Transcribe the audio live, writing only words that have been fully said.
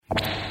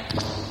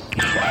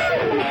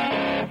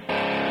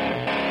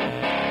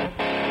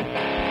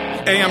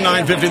AM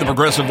 950, the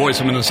progressive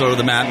voice of Minnesota,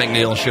 the Matt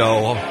McNeil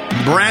Show.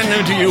 Brand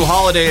new to you,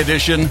 holiday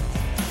edition.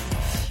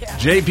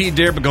 JP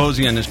Der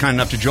Boghossian is kind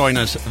enough to join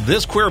us.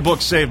 This queer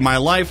book saved my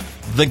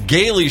life, The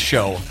Gaily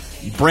SHow.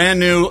 Brand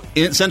new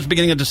since the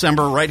beginning of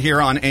December right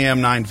here on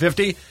AM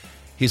 950.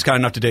 He's kind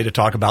enough today to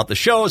talk about the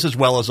shows as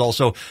well as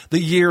also the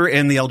year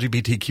in the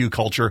LGBTQ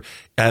culture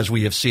as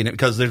we have seen it,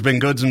 because there's been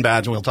goods and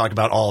bads, and we'll talk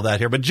about all of that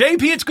here. But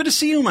JP, it's good to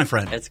see you, my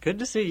friend. It's good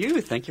to see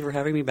you. Thank you for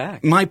having me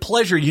back. My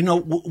pleasure. You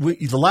know,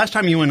 the last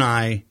time you and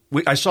I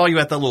saw you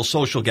at that little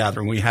social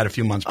gathering we had a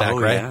few months back,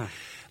 right? Yeah.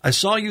 I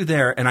saw you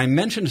there, and I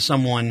mentioned to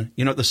someone,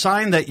 you know, the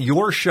sign that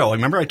your show,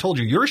 remember I told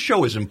you, your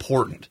show is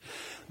important.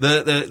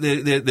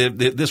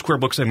 This queer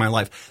book saved my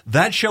life.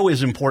 That show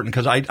is important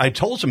because I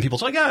told some people,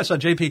 it's like, yeah, I saw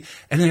JP.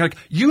 And they're like,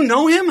 you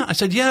know him? I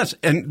said, yes.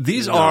 And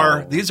these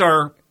are,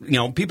 you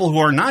know, people who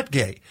are not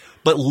gay.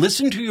 But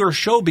listen to your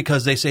show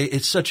because they say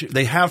it's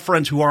they have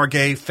friends who are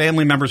gay,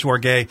 family members who are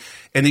gay,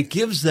 and it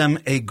gives them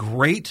a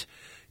great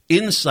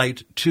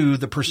insight to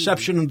the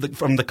perception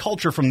from the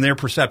culture, from their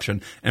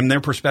perception and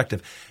their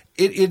perspective.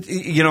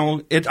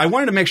 I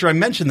wanted to make sure I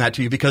mentioned that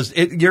to you because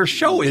your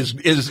show is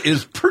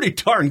pretty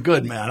darn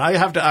good, man.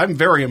 I'm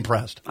very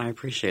impressed. I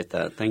appreciate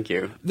that. Thank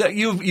you.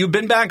 You've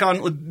been back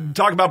on,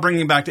 talk about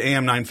bringing back to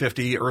AM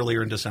 950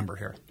 earlier in December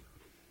here.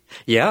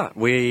 Yeah,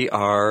 we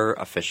are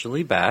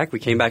officially back. We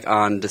came back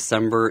on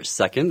December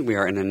 2nd. We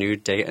are in a new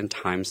date and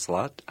time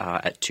slot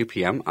at 2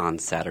 p.m. on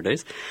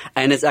Saturdays.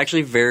 And it's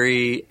actually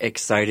very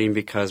exciting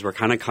because we're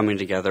kind of coming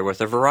together with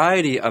a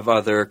variety of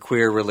other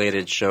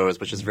queer-related shows,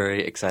 which is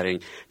very exciting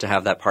to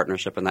have that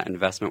partnership and that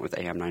investment with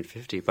AM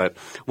 950. But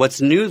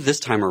what's new this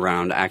time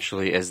around,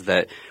 actually, is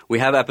that we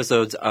have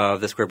episodes of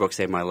This Queer Book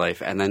Saved My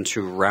Life, and then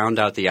to round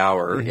out the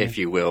hour, if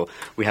you will,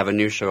 we have a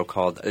new show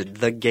called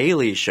The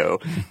Gaily SHow,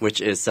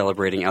 which is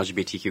celebrating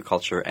LGBTQ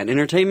culture and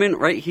entertainment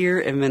right here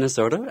in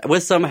Minnesota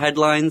with some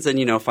headlines and,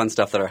 you know, fun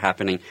stuff that are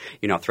happening,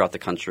 you know, throughout the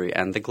country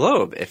and the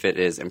globe if it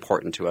is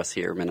important to us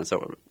here in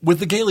Minnesota. With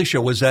the Gaily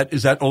SHow, is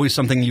that always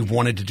something you've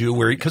wanted to do?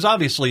 Because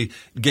obviously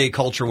gay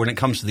culture when it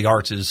comes to the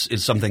arts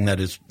is something that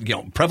is, you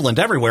know, prevalent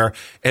everywhere.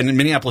 And in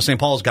Minneapolis, St.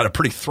 Paul's got a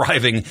pretty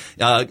thriving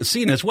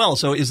scene as well.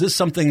 So is this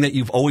something that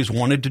you've always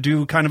wanted to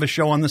do, kind of a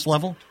show on this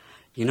level?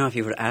 You know, if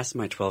you would ask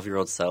my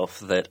 12-year-old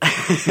self that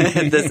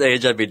at this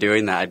age I'd be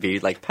doing that, I'd be,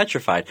 like,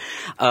 petrified.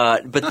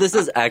 But this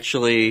is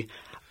actually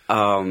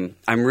I'm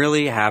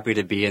really happy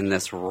to be in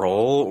this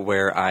role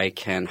where I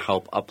can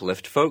help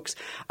uplift folks.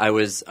 I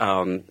was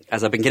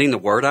as I've been getting the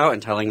word out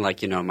and telling,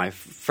 like, you know, my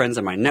friends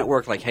in my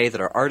network, like, hey, that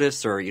are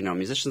artists or, you know,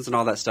 musicians and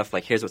all that stuff,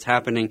 like, here's what's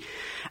happening.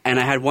 And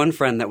I had one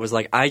friend that was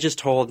like, I just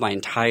told my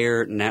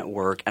entire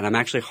network, and I'm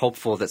actually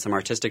hopeful that some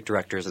artistic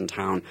directors in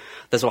town,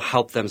 this will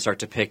help them start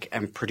to pick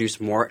and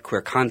produce more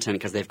queer content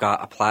because they've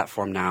got a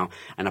platform now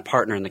and a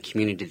partner in the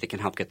community that can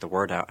help get the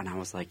word out. And I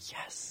was like,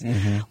 yes,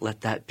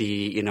 let that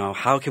be, you know,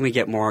 how can we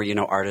get more, you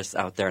know, artists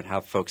out there and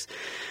have folks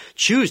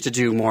choose to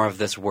do more of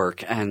this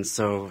work? And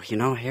so, you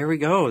know, here we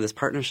go, this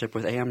partnership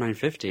with AM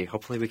 950.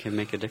 Hopefully we can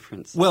make a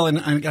difference. Well, and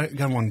I got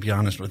to be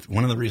honest with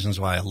one of the reasons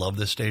why I love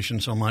this station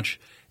so much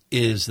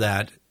is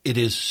that it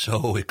is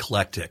so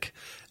eclectic.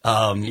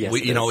 Yes,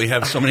 we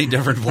have so many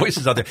different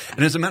voices out there.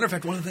 And as a matter of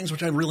fact, one of the things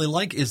which I really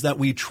like is that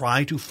we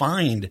try to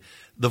find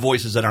the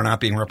voices that are not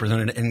being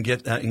represented and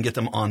get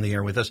them on the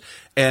air with us.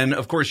 And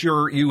of course,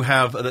 you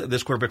have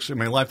This Queer Book Saved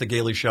My Life, The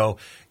Gaily SHow.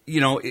 You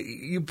know,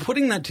 you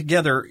putting that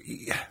together.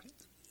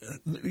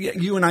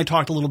 You and I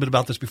talked a little bit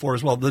about this before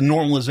as well. The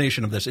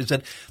normalization of this is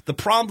that the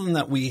problem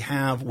that we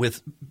have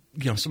with,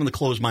 you know, some of the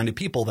closed-minded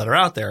people that are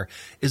out there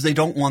is they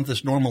don't want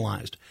this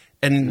normalized.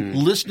 And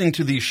listening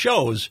to these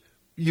shows,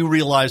 you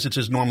realize it's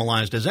as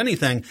normalized as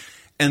anything,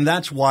 and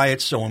that's why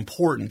it's so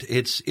important.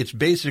 It's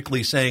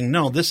basically saying,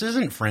 no, this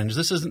isn't fringe.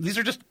 These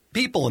are just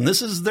people, and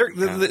this is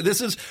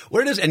this is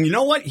what it is. And you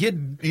know what? You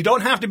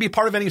don't have to be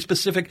part of any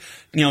specific,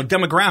 you know,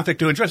 demographic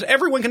to enjoy it.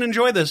 Everyone can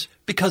enjoy this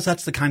because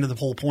that's the kind of the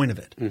whole point of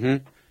it.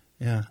 Mm-hmm.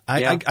 Yeah,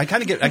 I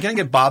kind of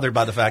get bothered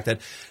by the fact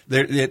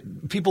that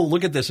people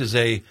look at this as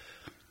a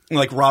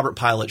like Robert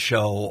Pilot's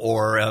show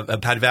or a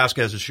Pat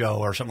Vasquez's show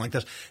or something like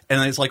this.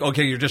 And it's like,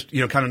 okay, you're just,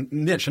 you know, kind of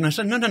niche. And I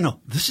said, no.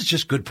 This is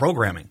just good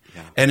programming.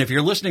 Yeah. And if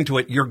you're listening to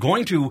it, you're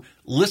going to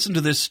listen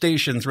to this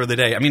station through the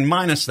day. I mean,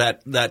 minus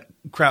that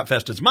crap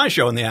fest is my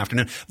show in the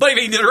afternoon. But I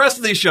mean, the rest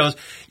of these shows,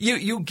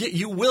 you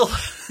will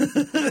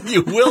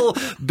you will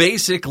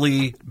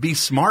basically be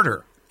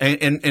smarter.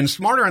 And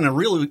smarter in a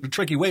really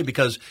tricky way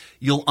because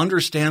you'll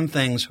understand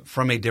things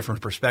from a different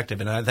perspective.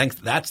 And I think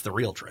that's the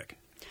real trick.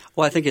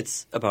 Well, I think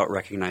it's about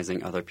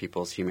recognizing other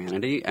people's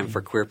humanity. And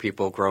for queer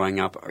people growing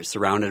up are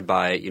surrounded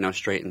by, you know,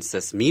 straight and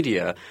cis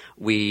media,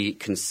 we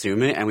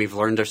consume it and we've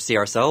learned to see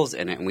ourselves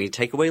in it. And we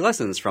take away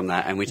lessons from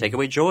that and we take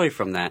away joy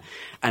from that.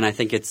 And I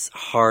think it's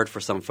hard for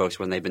some folks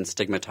when they've been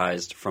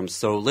stigmatized from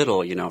so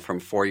little, you know,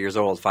 from 4 years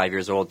old, 5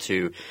 years old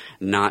to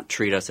not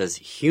treat us as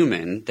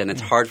human, then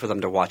it's hard for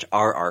them to watch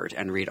our art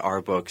and read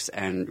our books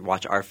and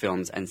watch our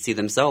films and see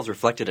themselves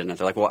reflected in it.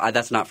 They're like, well,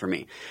 that's not for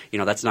me. You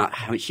know, that's not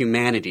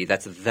humanity.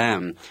 That's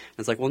them.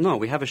 it's like, well, no,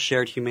 we have a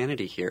shared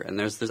humanity here, and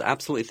there's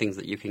absolutely things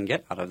that you can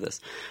get out of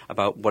this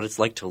about what it's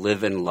like to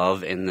live and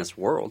love in this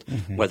world,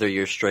 whether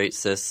you're straight,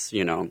 cis,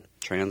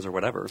 trans, or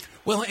whatever.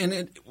 Well,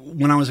 and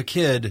when I was a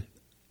kid,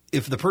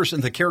 if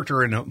the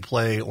character in a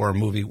play or a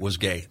movie was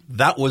gay,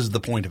 that was the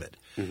point of it.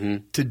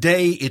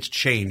 Today, it's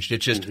changed.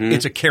 It's just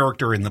it's a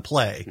character in the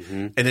play,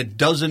 and it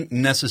doesn't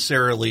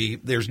necessarily.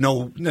 There's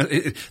no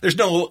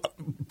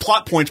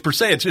plot points per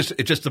se. It's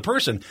just the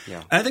person.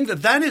 Yeah. And I think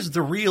that is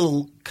the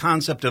real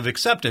concept of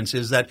acceptance.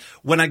 Is that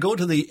when I go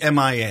to the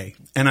MIA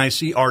and I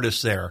see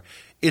artists there,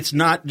 it's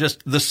not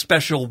just the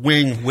special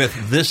wing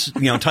with this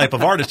type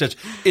of artist.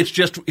 It's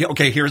just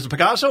okay. Here's the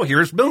Picasso.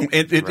 Here's boom.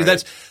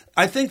 Right.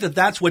 I think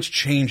that's what's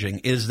changing.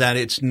 Is that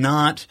it's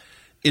not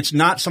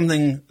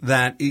something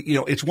that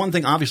it's one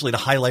thing obviously to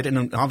highlight it,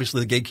 and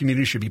obviously the gay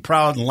community should be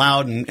proud and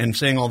loud and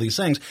saying all these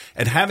things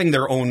and having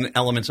their own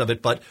elements of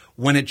it. But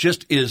when it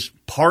just is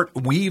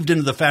weaved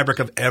into the fabric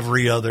of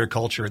every other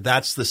culture,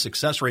 that's the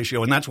success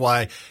ratio, and that's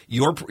why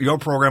your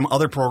program,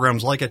 other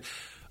programs like it,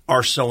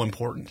 are so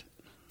important.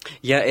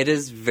 Yeah, it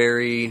is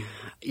very,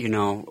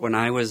 when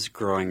I was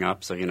growing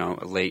up, so,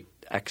 a late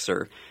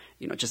Xer,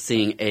 just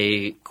seeing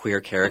a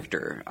queer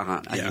character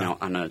on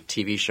a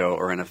TV show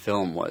or in a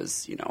film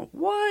was,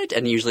 what?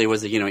 And usually it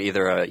was,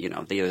 either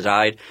they either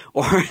died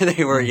or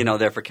they were,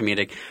 there for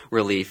comedic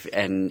relief,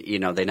 and,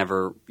 they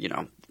never,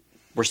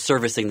 were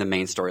servicing the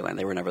main storyline.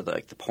 They were never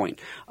the point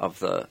of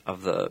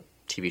the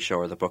TV show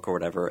or the book or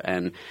whatever.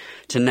 And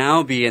to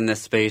now be in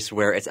this space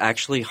where it's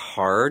actually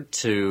hard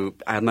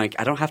I'm like,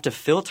 I don't have to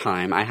fill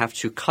time. I have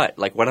to cut.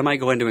 Like, what am I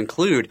going to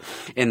include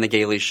in the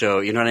Gaily show?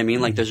 You know what I mean?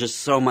 Like, there's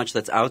just so much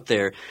that's out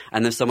there,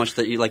 and there's so much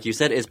that like you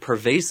said, is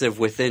pervasive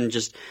within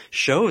just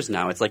shows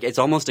now. It's like, it's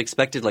almost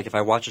expected. Like, if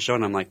I watch a show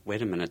and I'm like,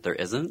 wait a minute, there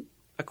isn't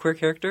a queer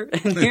character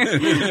in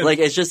here? Like,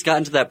 it's just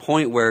gotten to that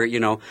point where,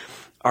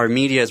 our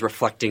media is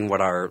reflecting what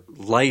our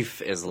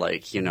life is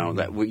like,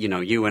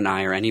 that you and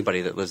I or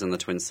anybody that lives in the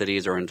Twin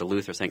Cities or in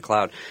Duluth or St.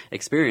 Cloud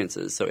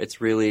experiences. So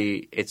it's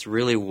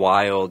really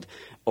wild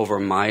over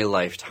my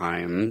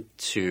lifetime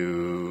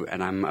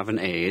and I'm of an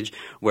age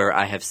where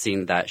I have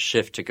seen that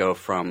shift to go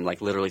from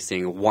like literally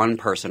seeing one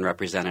person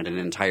represented an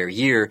entire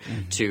year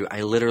to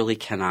I literally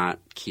cannot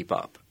keep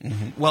up.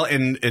 Well,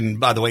 and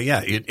by the way,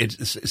 yeah,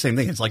 it's the same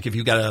thing. It's like if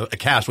you got a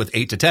cast with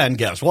 8 to 10,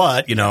 guess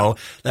what?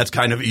 That's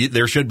kind of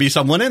there should be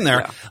someone in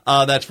there.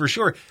 Yeah. That's for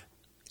sure.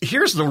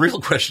 Here's the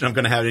real question I'm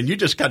going to have, and you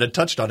just kind of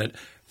touched on it.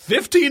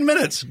 15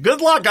 minutes. Good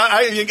luck.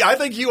 I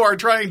think you are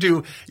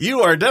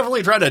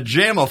definitely trying to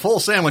jam a full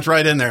sandwich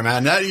right in there,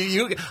 man.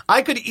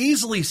 I could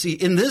easily see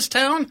in this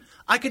town.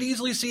 I could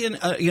easily see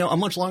a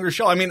much longer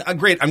show. I mean,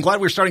 great. I'm glad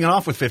we're starting it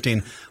off with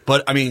 15,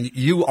 but I mean,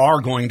 you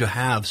are going to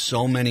have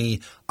so many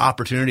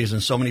opportunities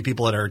and so many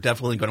people that are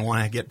definitely going to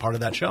want to get part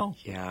of that show.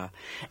 Yeah,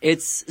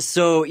 it's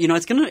so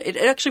it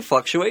actually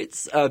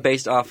fluctuates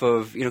based off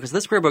of because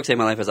This Queer Book Saved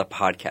My Life is a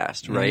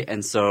podcast, right?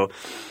 And so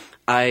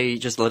I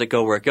just let it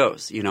go where it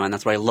goes, and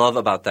that's what I love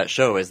about that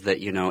show is that,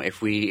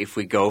 if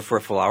we go for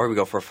a full hour, we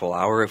go for a full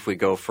hour. If we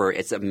go for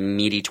it's a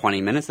meaty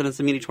 20 minutes, then it's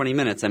a meaty 20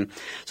 minutes. And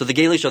so the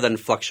Gaily show then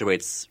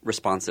fluctuates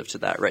responsive to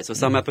that, right? So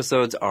some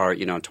episodes are,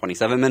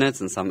 27 minutes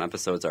and some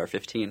episodes are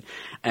 15.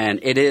 And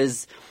it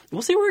is –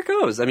 we'll see where it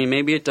goes. I mean,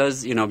 maybe it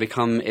does,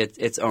 become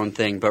its own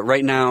thing. But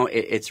right now,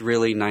 it's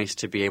really nice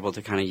to be able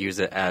to kind of use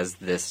it as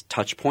this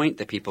touch point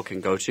that people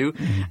can go to,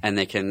 and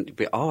they can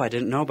be, I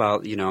didn't know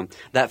about,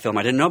 that film.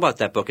 I didn't know about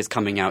that book is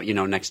coming out,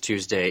 next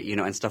Tuesday,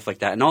 and stuff like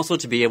that. And also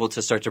to be able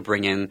to start to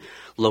bring in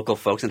local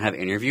folks and have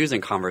interviews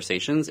and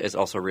conversations is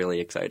also really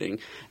exciting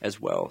as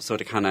well. So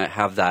to kind of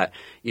have that,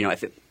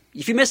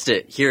 if you missed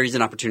it, here's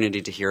an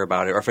opportunity to hear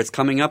about it. Or if it's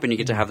coming up and you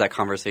get to have that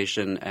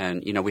conversation.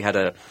 And, we had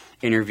an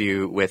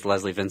interview with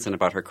Leslie Vincent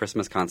about her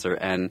Christmas concert.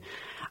 And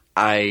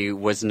I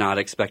was not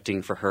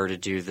expecting for her to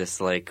do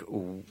this, like,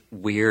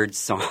 weird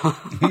song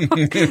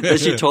that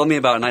she told me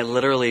about. And I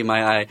literally,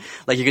 my eye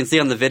 – like you can see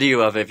on the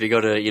video of it, if you go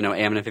to,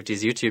 AM and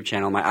 50's YouTube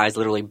channel, my eyes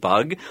literally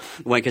bug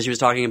because she was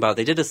talking about –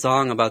 they did a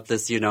song about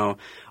this,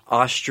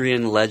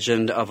 Austrian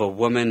legend of a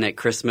woman at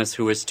Christmas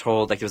who was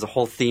told, like, there's a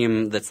whole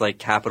theme that's like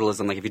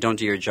capitalism, like if you don't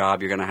do your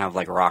job, you're going to have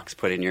like rocks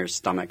put in your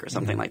stomach or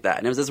something like that.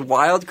 And it was this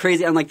wild,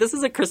 crazy, I'm like, this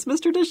is a Christmas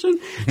tradition?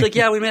 She's like,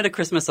 yeah, we made a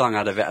Christmas song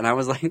out of it. And I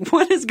was like,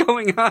 what is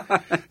going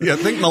on? Yeah,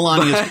 think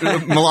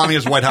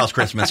Melania's White House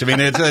Christmas. I mean,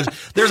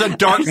 there's a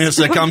darkness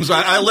that comes,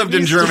 I lived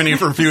in Germany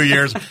for a few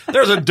years.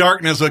 There's a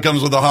darkness that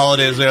comes with the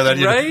holidays there that,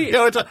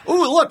 right?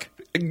 Look.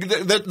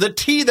 The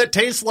tea that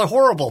tastes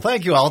horrible.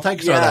 Thank you. I'll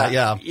take some of that.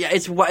 Yeah. Yeah.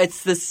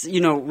 It's this,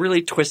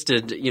 really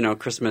twisted,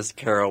 Christmas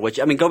carol, which,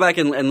 I mean, go back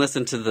and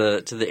listen to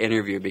the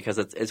interview because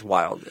it's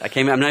wild.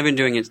 I'm not even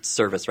doing it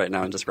service right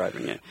now and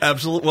describing it.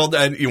 Absolutely.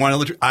 Well, you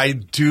want to I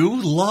do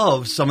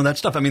love some of that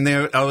stuff. I mean,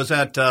 I was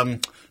at,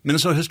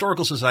 Minnesota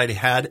Historical Society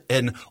had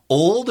an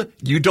old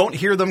You Don't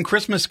Hear Them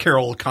Christmas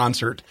Carol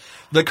concert.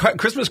 The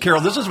Christmas Carol,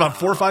 this was about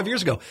 4 or 5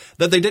 years ago,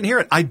 that they didn't hear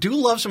it. I do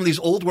love some of these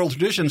old world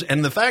traditions,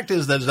 and the fact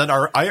is that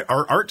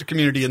our art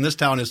community in this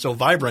town is so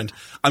vibrant.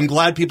 I'm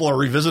glad people are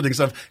revisiting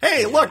stuff.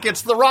 Hey, look,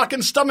 it's the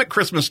Rockin' Stomach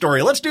Christmas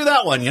story. Let's do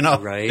that one,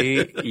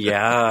 Right?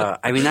 Yeah.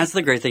 I mean, that's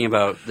the great thing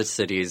about the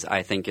cities,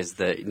 I think, is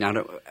that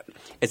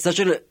it's such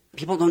a –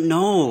 people don't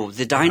know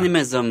the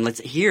dynamism that's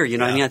here.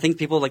 What I mean? I think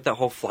people like that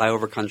whole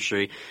flyover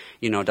country,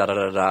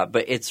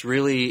 But it's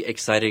really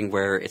exciting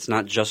where it's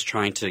not just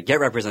trying to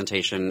get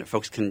representation.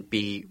 Folks can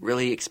be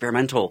really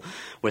experimental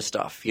with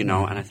stuff, And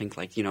I think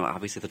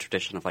obviously the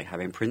tradition of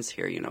having Prince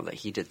here, that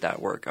he did that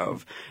work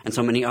of, and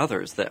so many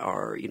others that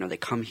are, they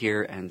come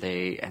here and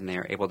they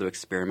are able to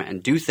experiment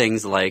and do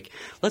things like,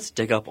 let's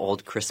dig up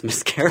old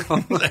Christmas carols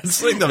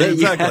that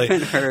you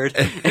haven't heard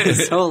in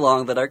so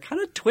long that are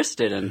kind of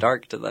twisted and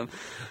dark to them.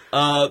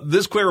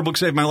 This queer book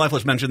saved my life.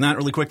 Let's mention that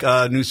really quick.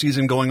 New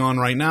season going on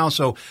right now.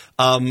 So,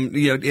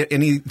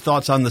 any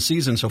thoughts on the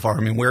season so far?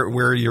 I mean,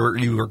 where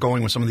you are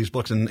going with some of these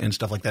books and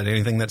stuff like that?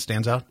 Anything that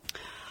stands out?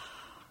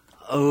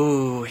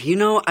 Oh,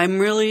 I'm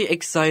really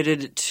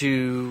excited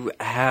to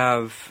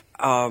have.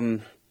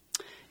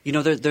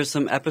 There's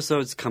some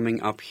episodes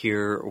coming up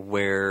here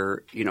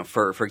where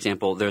for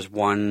example, there's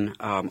one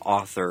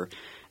author,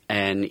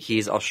 and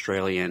he's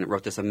Australian,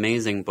 wrote this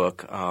amazing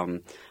book.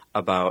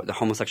 About the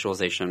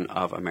homosexualization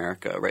of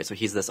America, right? So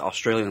he's this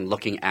Australian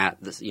looking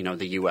at this,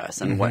 the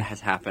U.S. and what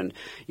has happened,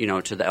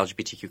 to the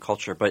LGBTQ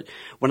culture. But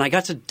when I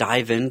got to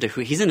dive into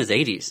he's in his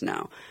 80s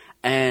now,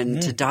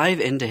 and to dive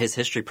into his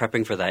history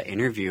prepping for that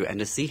interview and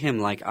to see him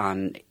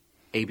on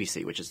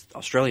ABC, which is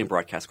Australian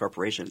Broadcast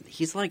Corporation.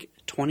 He's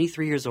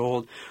 23 years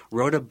old,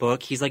 wrote a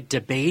book. He's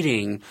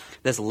debating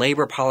this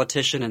Labor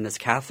politician and this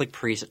Catholic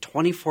priest at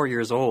 24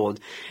 years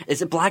old.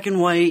 It's a black and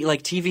white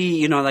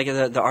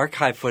TV, the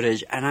archive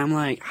footage. And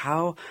I'm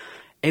how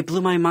it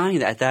blew my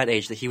mind at that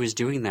age that he was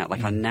doing that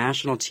on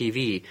national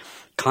TV,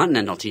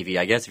 continental TV,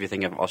 I guess, if you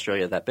think of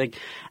Australia that big.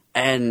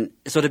 And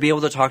so to be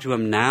able to talk to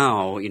him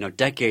now,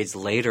 decades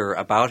later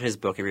about his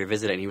book and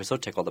revisit it, and he was so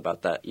tickled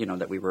about that,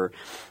 that we were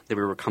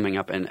coming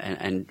up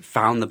and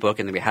found the book,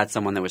 and then we had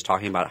someone that was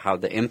talking about how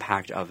the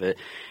impact of it.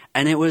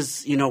 And it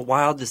was,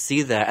 wild to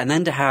see that. And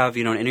then to have,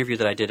 an interview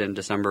that I did in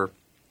December,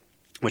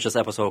 which this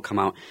episode will come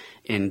out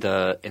in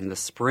the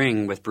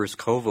spring with Bruce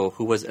Koval,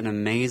 who was an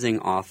amazing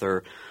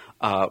author.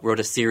 Wrote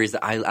a series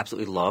that I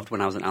absolutely loved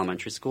when I was in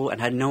elementary school and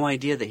had no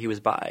idea that he was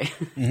bi.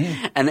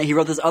 And that he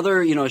wrote this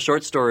other,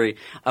 short story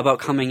about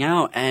coming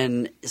out.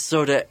 And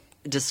so to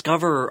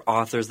discover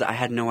authors that I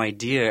had no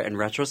idea in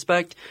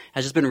retrospect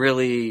has just been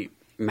really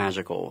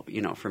magical,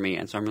 for me.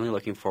 And so I'm really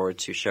looking forward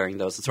to sharing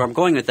those. And so where I'm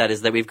going with that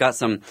is that we've got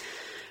some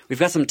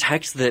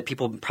texts that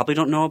people probably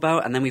don't know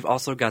about. And then we've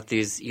also got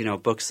these,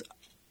 books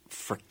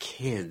for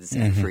kids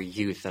and for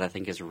youth that I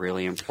think is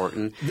really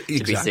important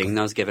to be seeing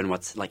those given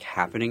what's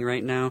happening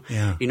right now.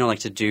 Yeah.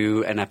 To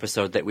do an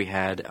episode that we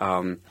had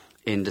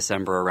in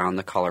December around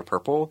The Color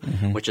Purple,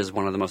 which is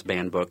one of the most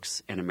banned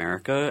books in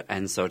America.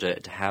 And so to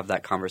have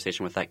that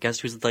conversation with that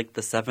guest who's the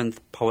 7th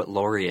poet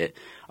laureate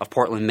of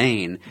Portland,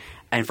 Maine,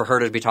 and for her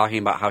to be talking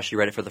about how she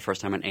read it for the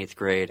first time in 8th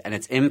grade and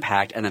its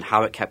impact, and then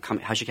how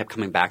she kept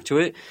coming back to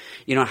it,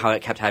 how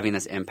it kept having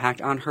this impact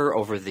on her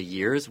over the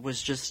years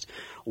was just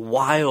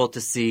wild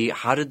to see.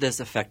 How did this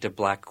affect a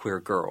black queer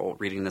girl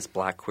reading this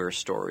black queer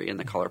story in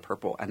The Color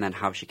Purple, and then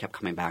how she kept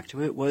coming back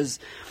to it was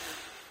 –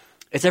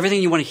 it's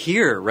everything you want to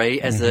hear, right?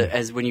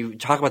 As when you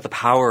talk about the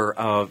power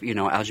of,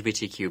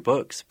 LGBTQ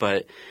books,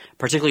 but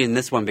particularly in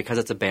this one, because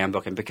it's a banned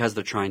book and because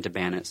they're trying to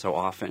ban it so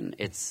often,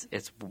 it's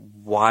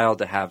wild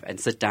to have and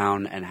sit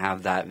down and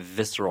have that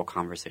visceral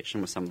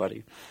conversation with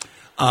somebody.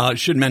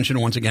 Should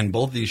mention once again,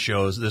 both these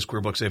shows, This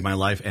Queer Book Saved My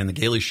Life and The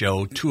Gaily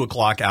SHow,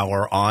 2:00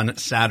 hour on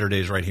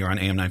Saturdays right here on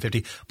AM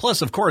 950.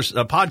 Plus, of course,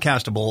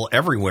 podcastable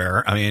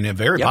everywhere. I mean, a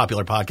very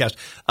popular podcast.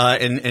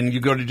 And you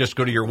go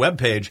to your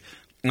webpage.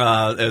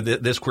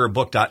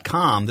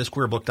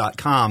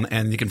 thisqueerbook.com,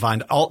 and you can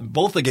find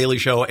both the Gaily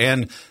SHow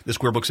and This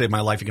Queer Book Saved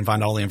My Life. You can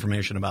find all the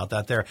information about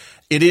that there.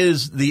 It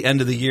is the end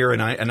of the year,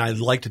 and I'd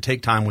like to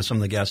take time with some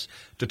of the guests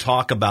to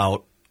talk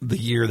about the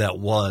year that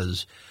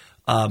was.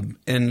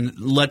 And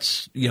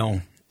let's,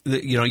 you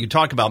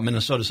talk about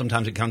Minnesota.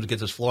 Sometimes it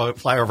gets this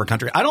flyover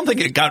country. I don't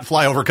think it got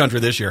flyover country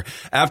this year.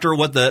 After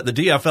what the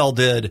DFL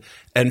did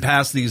and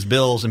passed these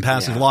bills and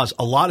passed these laws,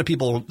 a lot of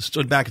people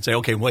stood back and say,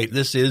 okay, wait,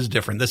 this is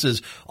different. This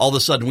is all of a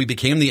sudden we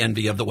became the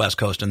envy of the West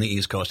Coast and the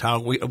East Coast.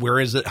 How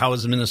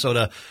is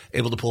Minnesota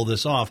able to pull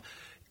this off?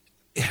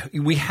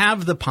 We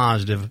have the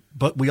positive,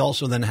 but we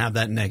also then have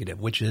that negative,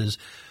 which is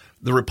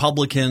the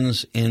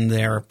Republicans in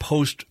their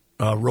post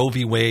Roe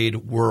v. Wade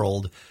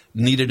world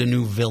needed a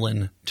new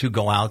villain to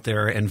go out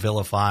there and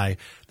vilify.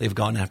 They've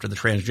gone after the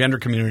transgender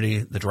community,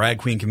 the drag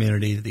queen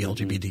community, the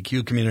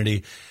LGBTQ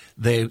community.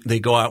 They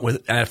go out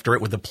after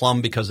it with a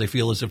plum because they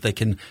feel as if they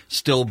can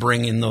still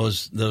bring in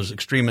those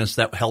extremists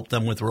that helped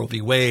them with Roe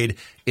v. Wade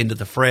into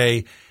the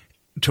fray.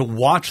 to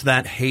watch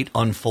that hate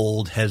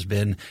unfold has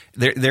been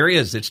there.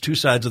 It's two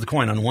sides of the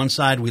coin. On one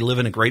side, we live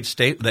in a great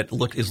state that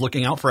is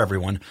looking out for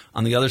everyone.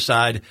 On the other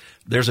side,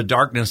 there's a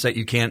darkness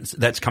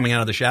that's coming out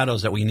of the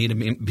shadows that we need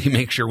to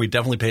make sure we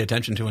definitely pay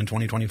attention to in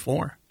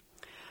 2024.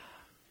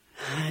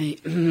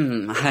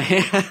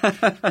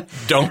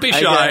 Don't be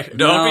shy.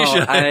 Don't be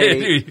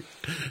shy.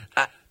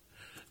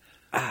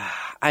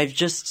 I've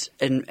just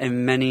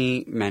in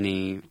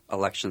many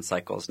election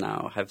cycles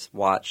now have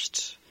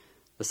watched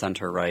the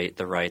center right,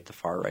 the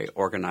far right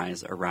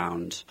organize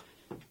around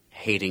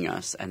hating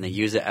us, and they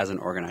use it as an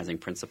organizing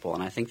principle.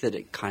 And I think that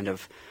it kind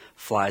of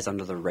flies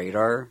under the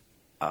radar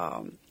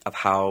of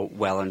how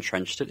well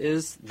entrenched it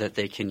is that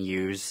they can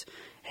use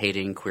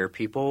hating queer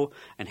people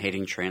and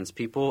hating trans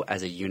people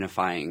as a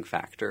unifying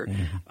factor.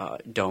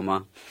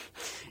 DOMA,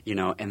 in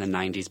the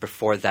 90s.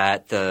 Before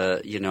that,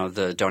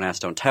 the Don't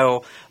Ask, Don't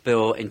Tell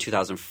bill in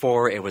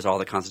 2004, it was all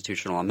the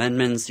constitutional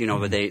amendments,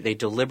 but they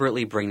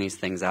deliberately bring these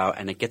things out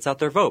and it gets out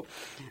their vote.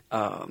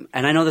 And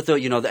I know that,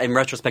 in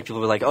retrospect,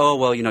 people were like, oh,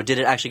 well, did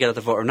it actually get out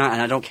the vote or not?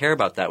 And I don't care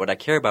about that. What I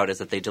care about is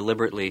that they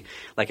deliberately,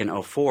 like in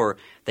 2004,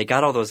 they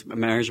got all those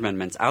marriage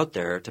amendments out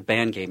there to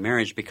ban gay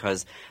marriage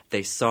because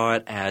they saw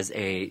it as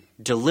a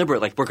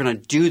deliberate, like, we're going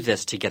to do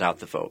this to get out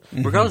the vote,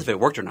 regardless if it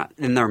worked or not.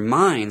 In their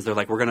minds, they're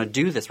like, we're going to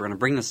do this. We're going to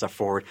bring this stuff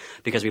forward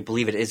because we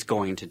believe it is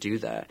going to do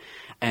that.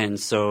 And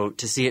so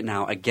to see it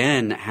now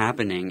again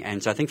happening,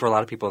 and so I think for a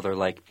lot of people, they're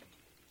like,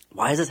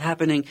 why is this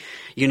happening,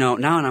 now?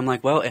 And I'm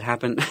like, well, it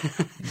happened.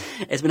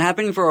 It's been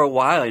happening for a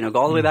while,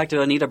 go all the way back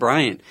to Anita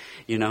Bryant,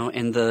 in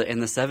the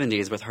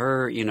 70s with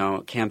her,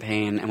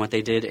 campaign and what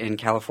they did in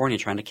California,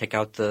 trying to kick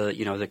out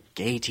the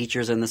gay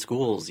teachers in the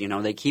schools.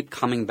 They keep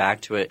coming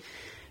back to it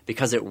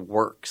because it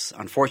works,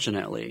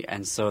 unfortunately.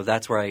 And so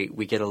that's where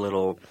we get a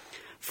little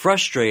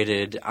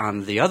frustrated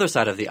on the other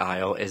side of the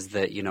aisle is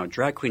that,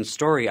 Drag Queen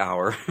Story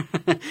Hour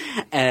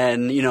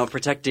and,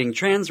 protecting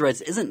trans rights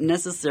isn't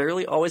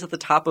necessarily always at the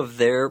top of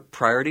their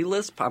priority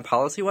list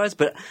policy-wise,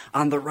 but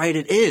on the right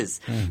it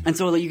is. And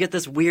so you get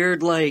this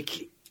weird,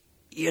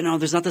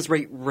 there's not this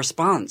right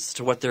response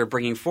to what they're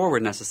bringing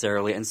forward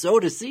necessarily. And so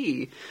to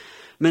see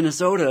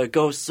Minnesota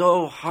goes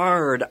so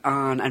hard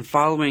on and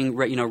following,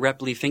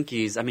 Rep. Lee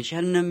Finke's. I mean, she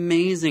had an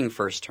amazing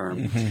first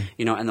term,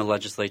 in the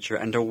legislature,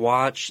 and to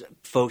watch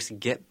folks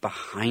get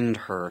behind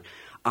her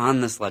on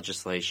this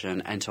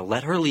legislation and to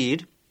let her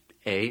lead.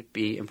 A,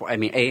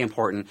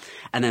 important,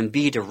 and then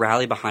B, to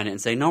rally behind it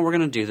and say, no, we're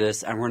going to do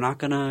this, and we're not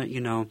going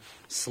to,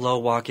 slow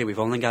walk it. We've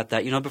only got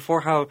that,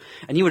 before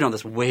and you would know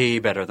this way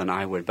better than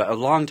I would, but a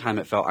long time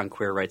it felt on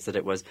queer rights that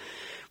it was,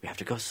 we have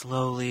to go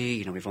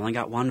slowly, we've only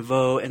got one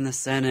vote in the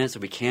Senate, so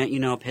we can't,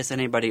 piss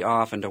anybody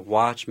off, and to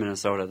watch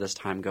Minnesota this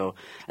time go,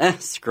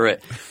 screw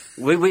it.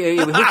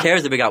 Who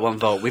cares if we got one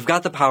vote? We've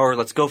got the power.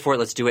 Let's go for it.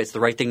 Let's do it. It's the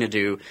right thing to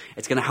do.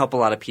 It's going to help a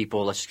lot of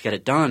people. Let's just get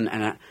it done.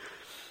 And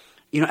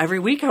every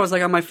week I was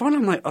like on my phone,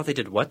 I'm like, oh, they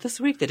did what this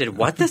week? They did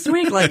what this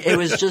week? Like, it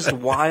was just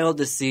wild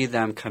to see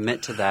them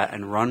commit to that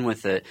and run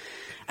with it.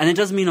 And it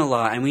does mean a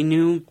lot. And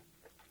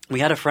we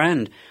had a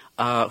friend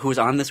who was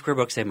on this queer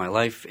book, Save My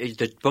Life,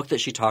 the book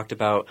that she talked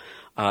about,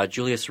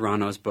 Julia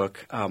Serrano's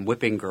book,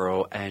 Whipping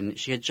Girl. And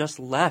she had just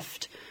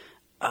left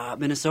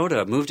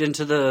Minnesota, moved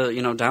into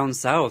the, down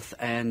south.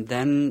 And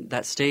then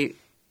that state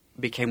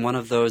became one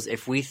of those,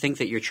 if we think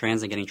that you're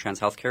trans and getting trans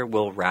health care,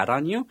 we'll rat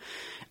on you.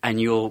 And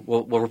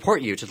we'll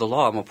report you to the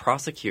law and we'll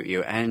prosecute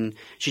you. And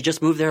she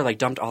just moved there,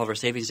 dumped all of her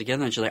savings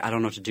together. And she's like, I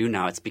don't know what to do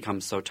now. It's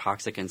become so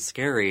toxic and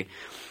scary.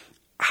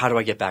 How do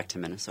I get back to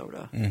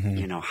Minnesota?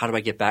 How do I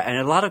get back? And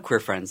a lot of queer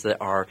friends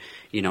that are,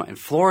 in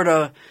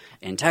Florida,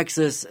 in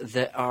Texas,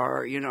 that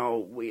are, we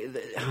don't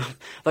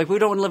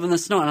want to live in the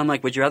snow. And I'm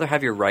like, would you rather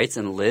have your rights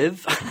and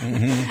live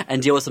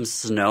and deal with some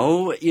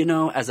snow,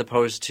 as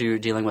opposed to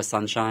dealing with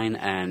sunshine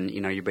and,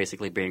 you're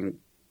basically being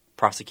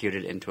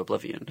prosecuted into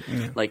oblivion.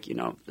 Yeah.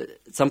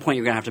 At some point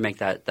you're going to have to make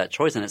that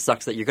choice, and it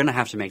sucks that you're going to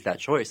have to make that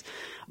choice.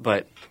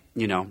 But,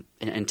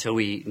 until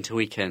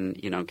we can,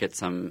 get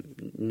some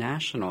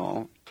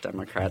national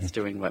Democrats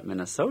doing what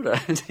Minnesota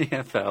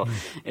TFL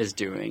is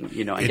doing,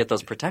 and get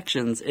those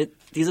protections,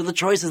 these are the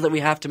choices that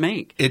we have to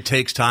make. It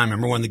takes time.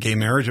 Remember when the gay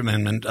marriage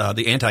amendment,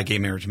 the anti-gay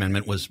marriage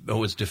amendment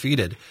was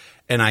defeated?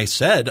 And I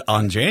said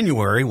on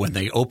January when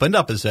they opened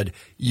up and said,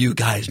 you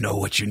guys know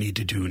what you need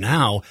to do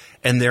now.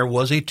 And there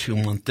was a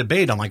 2-month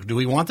debate. I'm like, do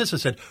we want this? I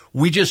said,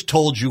 we just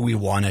told you we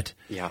want it.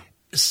 Yeah.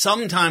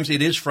 Sometimes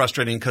it is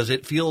frustrating because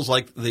it feels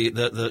like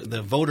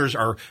the voters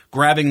are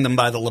grabbing them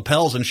by the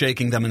lapels and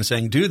shaking them and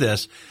saying, do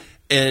this.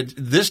 And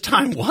this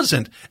time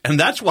wasn't. And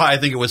that's why I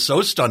think it was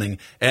so stunning.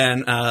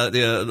 And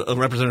the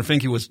Representative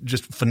Finke was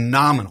just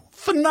phenomenal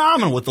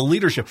with the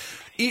leadership.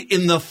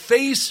 In the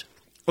face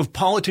of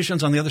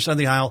politicians on the other side of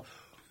the aisle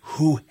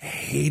who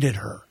hated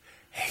her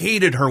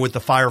with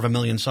the fire of a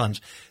million suns.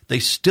 They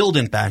still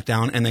didn't back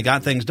down, and they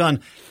got things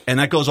done. And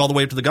that goes all the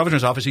way up to the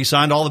governor's office. He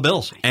signed all the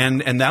bills,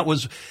 and that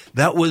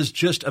was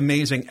just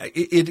amazing.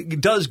 It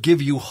does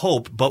give you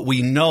hope, but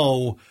we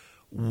know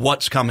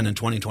what's coming in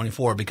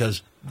 2024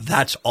 because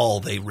that's all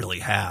they really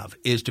have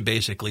is to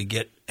basically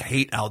get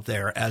hate out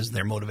there as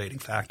their motivating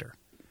factor.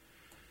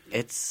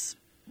 it's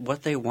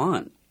what they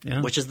want,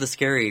 Yeah. which is the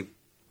scary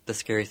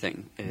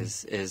thing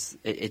is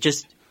it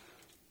just.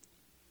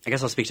 I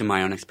guess I'll speak to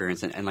my own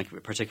experience and like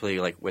particularly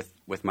like with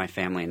my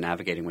family and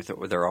navigating with it,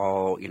 where they're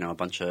all, you know, a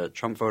bunch of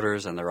Trump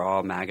voters and they're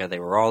all MAGA. They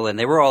were all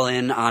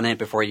in on it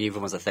before it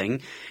even was a thing.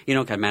 You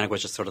know, MAGA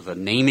was just sort of the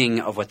naming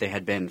of what they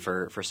had been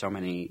for so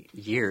many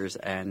years.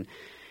 And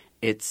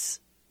it's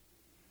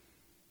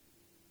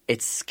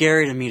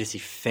scary to me to see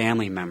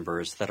family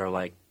members that are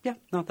like, yeah,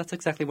 no, that's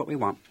exactly what we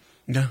want.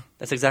 Yeah.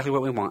 That's exactly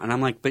what we want. And I'm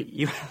like, but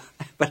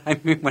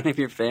I mean, one of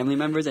your family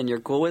members and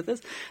you're cool with this?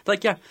 They're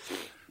like, yeah.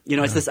 You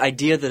know, it's this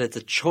idea that it's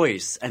a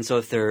choice, and so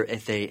if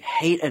they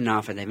hate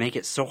enough and they make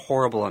it so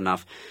horrible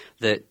enough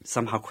that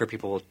somehow queer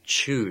people will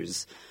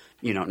choose,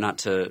 you know, not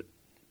to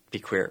be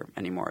queer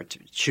anymore, to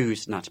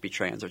choose not to be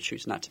trans or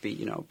choose not to be,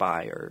 you know,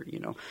 bi or, you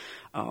know,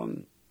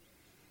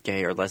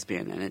 gay or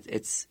lesbian, and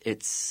it's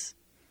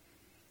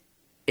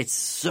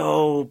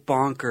so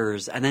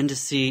bonkers. And then to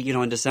see, you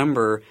know, in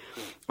December,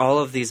 all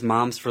of these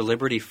Moms for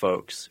Liberty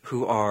folks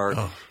who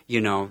are,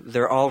 you know,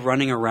 they're all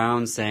running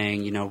around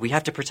saying, you know, we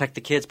have to protect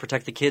the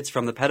kids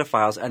from the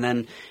pedophiles. And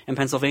then in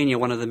Pennsylvania,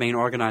 one of the main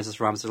organizers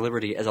for Moms for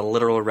Liberty is a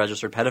literal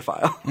registered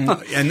pedophile.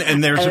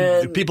 and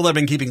there's people that have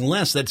been keeping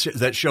lists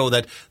that show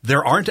that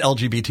there aren't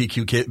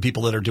LGBTQ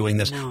people that are doing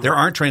this. No. There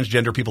aren't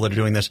transgender people that are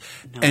doing this.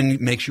 No. And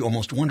it makes you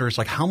almost wonder, it's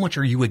like, how much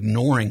are you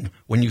ignoring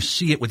when you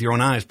see it with your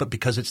own eyes? But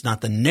because it's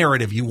not the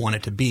narrative you want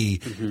it to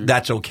be,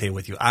 that's okay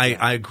with you.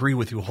 I agree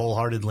with you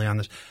wholeheartedly on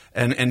this.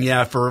 And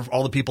yeah, for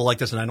all the people like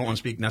this, and I don't want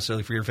to speak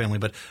necessarily for your family,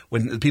 but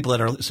when the people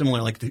that are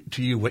similar like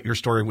to you, what your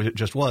story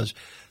just was,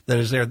 that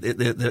is there,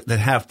 that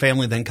have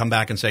family then come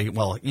back and say,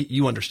 well,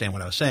 you understand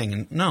what I was saying.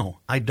 And no,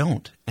 I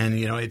don't. And,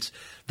 you know,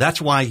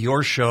 that's why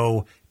your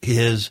show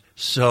is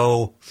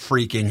so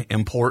freaking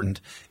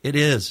important.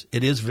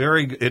 It's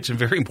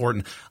very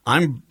important.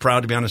 I'm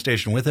proud to be on a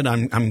station with it.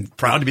 I'm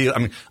proud to be,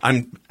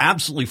 I'm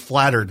absolutely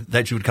flattered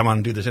that you would come on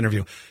and do this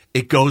interview.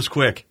 It goes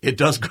quick. It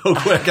does go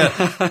quick.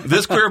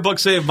 This queer book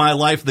saved my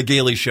life, The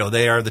Gaily SHow.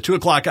 They are the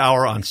 2:00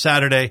 hour on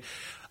Saturday.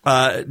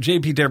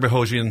 JP Der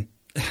Boghossian,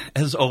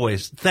 as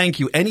always, thank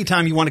you.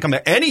 Anytime you want to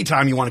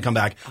come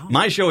back.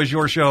 My show is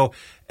your show,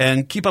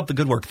 and keep up the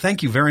good work.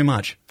 Thank you very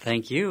much.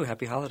 Thank you.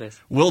 Happy holidays.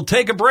 We'll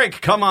take a break.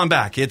 Come on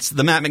back. It's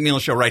the Matt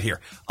McNeil Show right here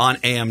on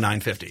AM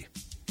 950.